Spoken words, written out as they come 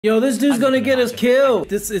Yo, this dude's gonna get us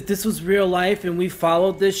killed. If this was real life and we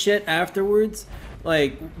followed this shit afterwards,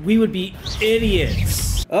 like, we would be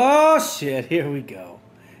idiots. Oh shit, here we go.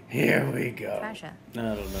 Here we go. Treasure. I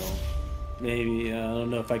don't know. Maybe, I don't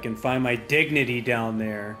know if I can find my dignity down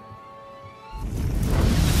there.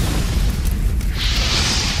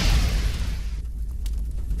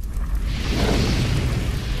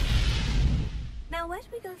 Now where do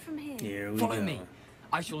we go from here? Here we Follow go. me.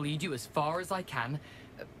 I shall lead you as far as I can,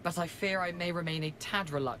 but I fear I may remain a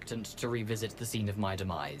tad reluctant to revisit the scene of my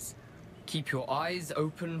demise. Keep your eyes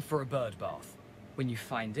open for a bird bath. When you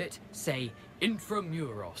find it, say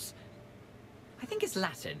intramuros. I think it's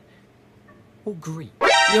Latin. Or Greek.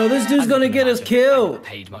 Yo, this dude's gonna get us killed. I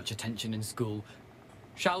paid much attention in school.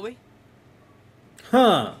 Shall we?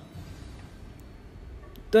 Huh.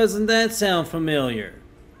 Doesn't that sound familiar?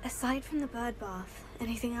 Aside from the bird bath,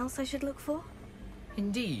 anything else I should look for?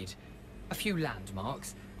 Indeed. A few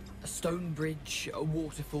landmarks, a stone bridge, a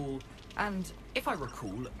waterfall, and, if I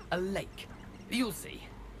recall, a lake. You'll see.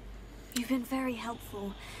 You've been very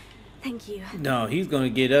helpful. Thank you. No, he's gonna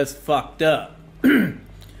get us fucked up.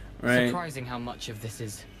 Right? Surprising how much of this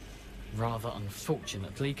is, rather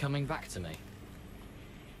unfortunately, coming back to me.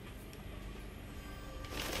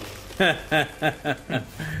 Yes.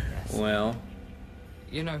 Well.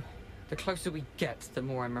 You know, the closer we get, the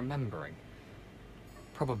more I'm remembering.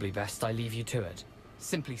 Probably best I leave you to it.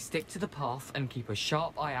 Simply stick to the path and keep a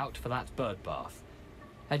sharp eye out for that bird bath.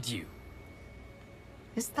 Adieu.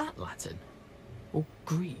 Is that Latin? Or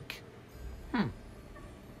Greek?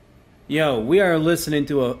 Yo, we are listening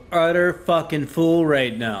to a utter fucking fool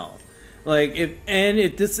right now. Like, if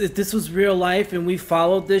this was real life and we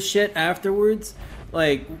followed this shit afterwards,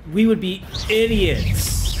 like, we would be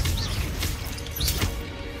idiots.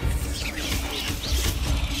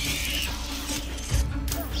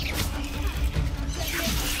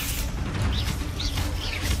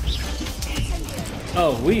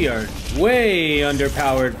 Oh, we are way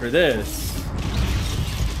underpowered for this.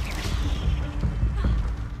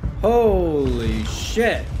 Holy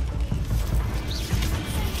shit.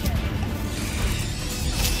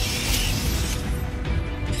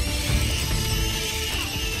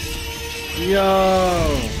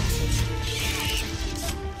 Yo.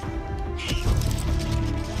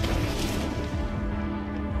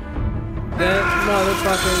 That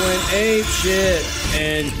motherfucker went ape shit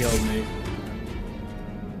and killed me.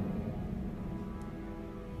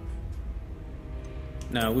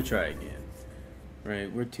 No, we'll try again.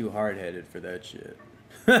 Right, we're too hard-headed for that shit.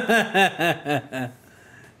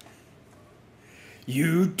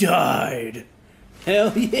 You died.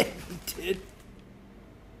 Hell yeah, you did.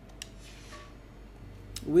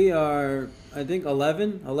 We are, I think,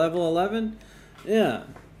 11? A level 11? Yeah.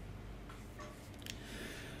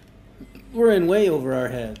 We're in way over our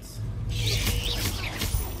heads.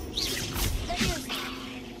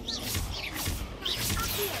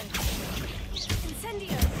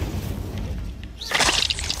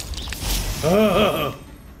 Oh,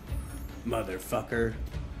 motherfucker.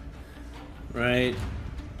 Right?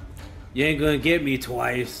 You ain't gonna get me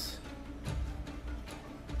twice.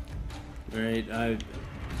 Right? I'm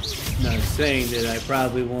not saying that I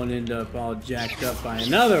probably won't end up all jacked up by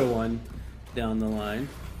another one down the line.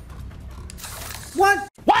 What?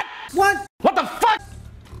 What? What? What the fuck?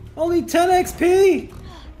 Only 10 XP?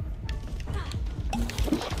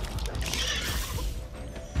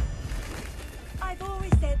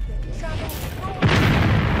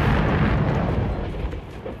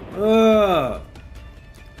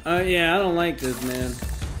 Yeah, I don't like this, man.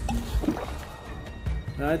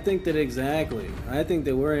 I think that exactly. I think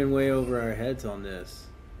that we're in way over our heads on this.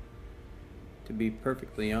 To be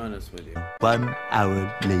perfectly honest with you. 1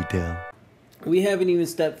 hour later. We haven't even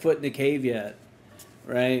stepped foot in the cave yet,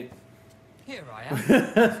 right? Here I am,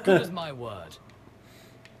 as good as my word.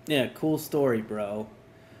 Yeah, cool story, bro.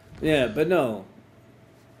 Yeah, but no.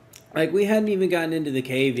 Like, we hadn't even gotten into the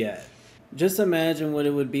cave yet. Just imagine what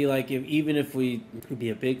it would be like if, even if we could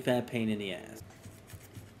be a big fat pain in the ass.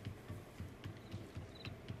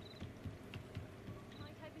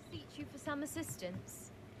 Might I beseech you for some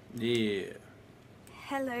assistance? Yeah.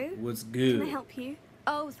 Hello? What's good? Can I help you?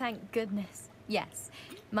 Oh, thank goodness. Yes.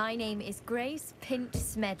 My name is Grace Pinch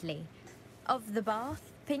Smedley. Of the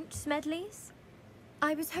Bath Pinch Smedleys.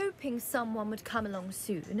 I was hoping someone would come along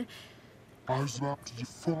soon. I was about to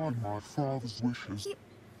defy my father's wishes.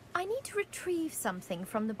 I need to retrieve something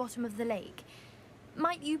from the bottom of the lake.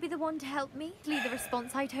 Might you be the one to help me? The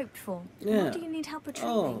response I'd hoped for. Yeah. What do you need help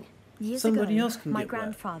retrieving? Years somebody ago, else can my get wet.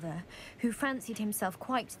 grandfather, who fancied himself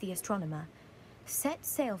quite the astronomer, set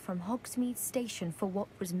sail from Hogsmeade Station for what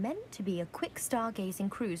was meant to be a quick stargazing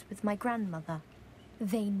cruise with my grandmother.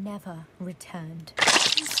 They never returned.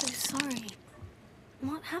 I'm so sorry.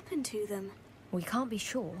 What happened to them? We can't be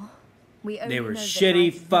sure. We only They were know that shitty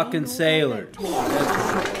neither fucking they nor their sailors. boat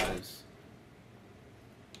That's what it was.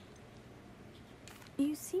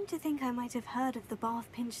 You seem to think I might have heard of the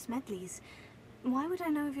Bath Pinch Smedleys. Why would I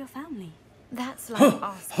know of your family? That's like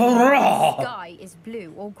asking if the sky is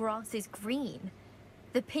blue or grass is green.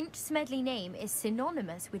 The Pinch Smedley name is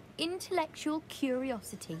synonymous with intellectual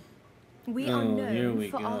curiosity. We are Oh, here known we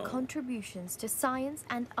for our go. contributions to science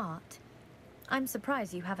and art. I'm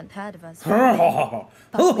surprised you haven't heard of us. Oh,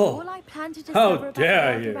 But with all I plan to discover about the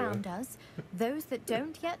dare world you. around us, those that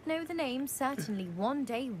don't yet know the name certainly one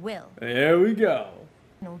day will. there we go.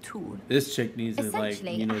 Tool. This chick needs to, like,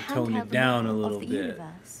 Essentially, you know, a tone handheld it down a model little of the bit.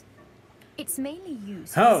 universe. It's mainly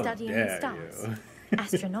used How for studying the dare stars, you.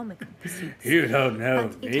 astronomical pursuits. You don't know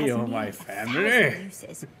But it me has or my nearly 1,000 family.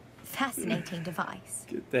 uses. Fascinating device.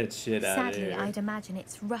 Get that shit out of Sadly, here. I'd imagine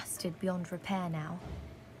it's rusted beyond repair now.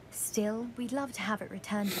 Still, we'd love to have it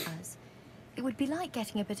returned to us. It would be like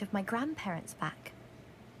getting a bit of my grandparents back.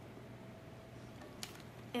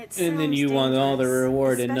 It And then sounds you want all the dangerous,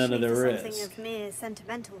 reward and none of the especially for risk. something of mere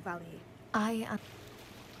sentimental value.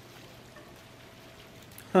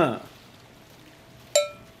 Huh.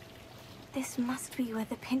 This must be where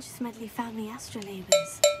the Pinch Smedley family astrolabe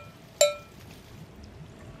is.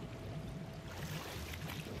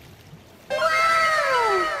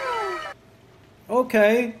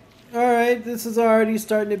 Okay. Alright, this is already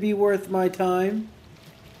starting to be worth my time.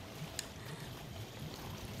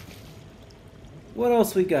 What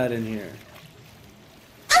else we got in here?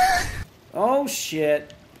 Oh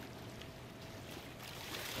shit.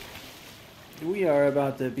 We are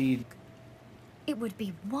about to be... It would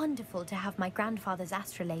be wonderful to have my grandfather's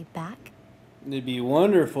astrolabe back. It'd be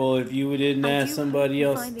wonderful if you didn't I ask do somebody hope you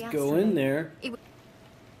else find to the go in astrolabe. there. It would-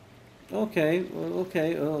 Okay, well,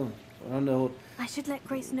 okay. Oh, I don't know I should let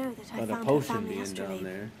Grace know that I about a found her potion family being down astrolabe.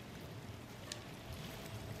 there.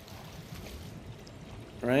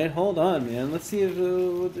 Right, hold on, man. Let's see if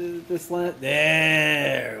this last.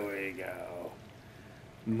 There we go.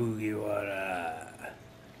 Mugiwara.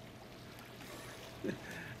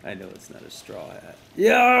 I know it's not a straw hat.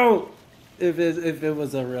 Yo, if it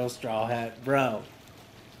was a real straw hat, bro,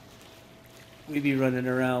 we'd be running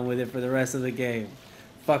around with it for the rest of the game.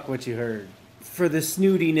 Fuck what you heard. For the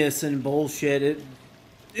snootiness and bullshit,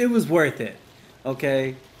 it was worth it.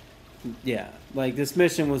 Okay? Yeah, like this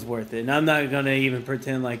mission was worth it, and I'm not gonna even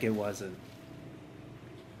pretend like it wasn't.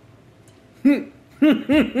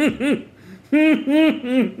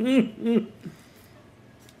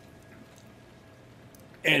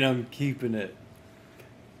 And I'm keeping it.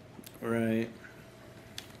 Right.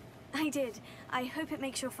 I did. I hope it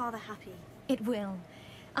makes your father happy. It will.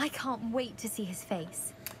 I can't wait to see his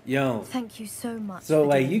face. Yo. Thank you so much. So for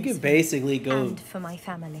like doing you this could for me basically go and for my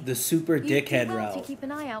family. the super You'd do dickhead well route. to keep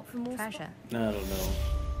an eye out for more treasure. I don't know.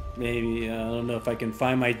 Maybe I don't know if I can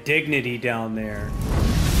find my dignity down there.